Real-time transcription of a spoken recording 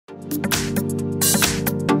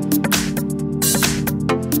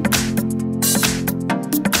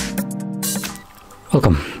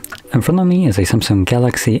Welcome. In front of me is a Samsung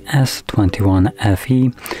Galaxy S21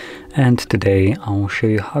 FE, and today I'll show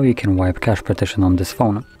you how you can wipe cache partition on this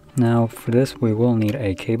phone. Now for this we will need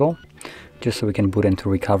a cable just so we can boot into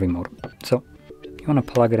recovery mode. So you want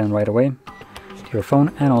to plug it in right away to your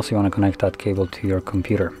phone, and also you want to connect that cable to your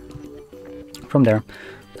computer. From there,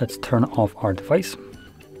 let's turn off our device.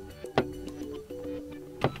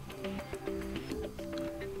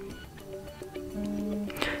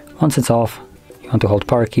 Once it's off, you want to hold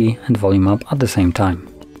power key and volume up at the same time.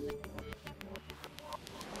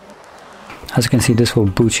 As you can see, this will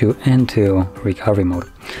boot you into recovery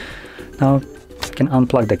mode. Now you can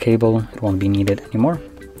unplug the cable, it won't be needed anymore.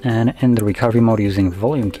 And in the recovery mode, using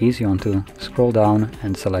volume keys, you want to scroll down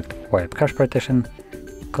and select wipe cache partition,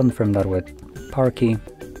 confirm that with power key,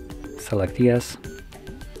 select yes,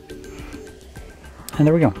 and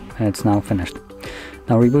there we go, and it's now finished.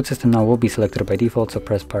 Now Reboot System Now will be selected by default, so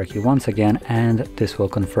press power key once again, and this will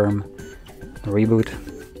confirm the reboot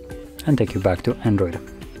and take you back to Android.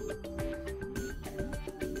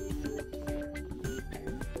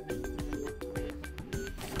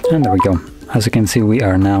 And there we go. As you can see, we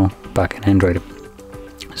are now back in Android.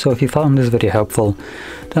 So if you found this video helpful,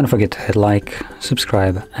 don't forget to hit like,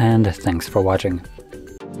 subscribe, and thanks for watching.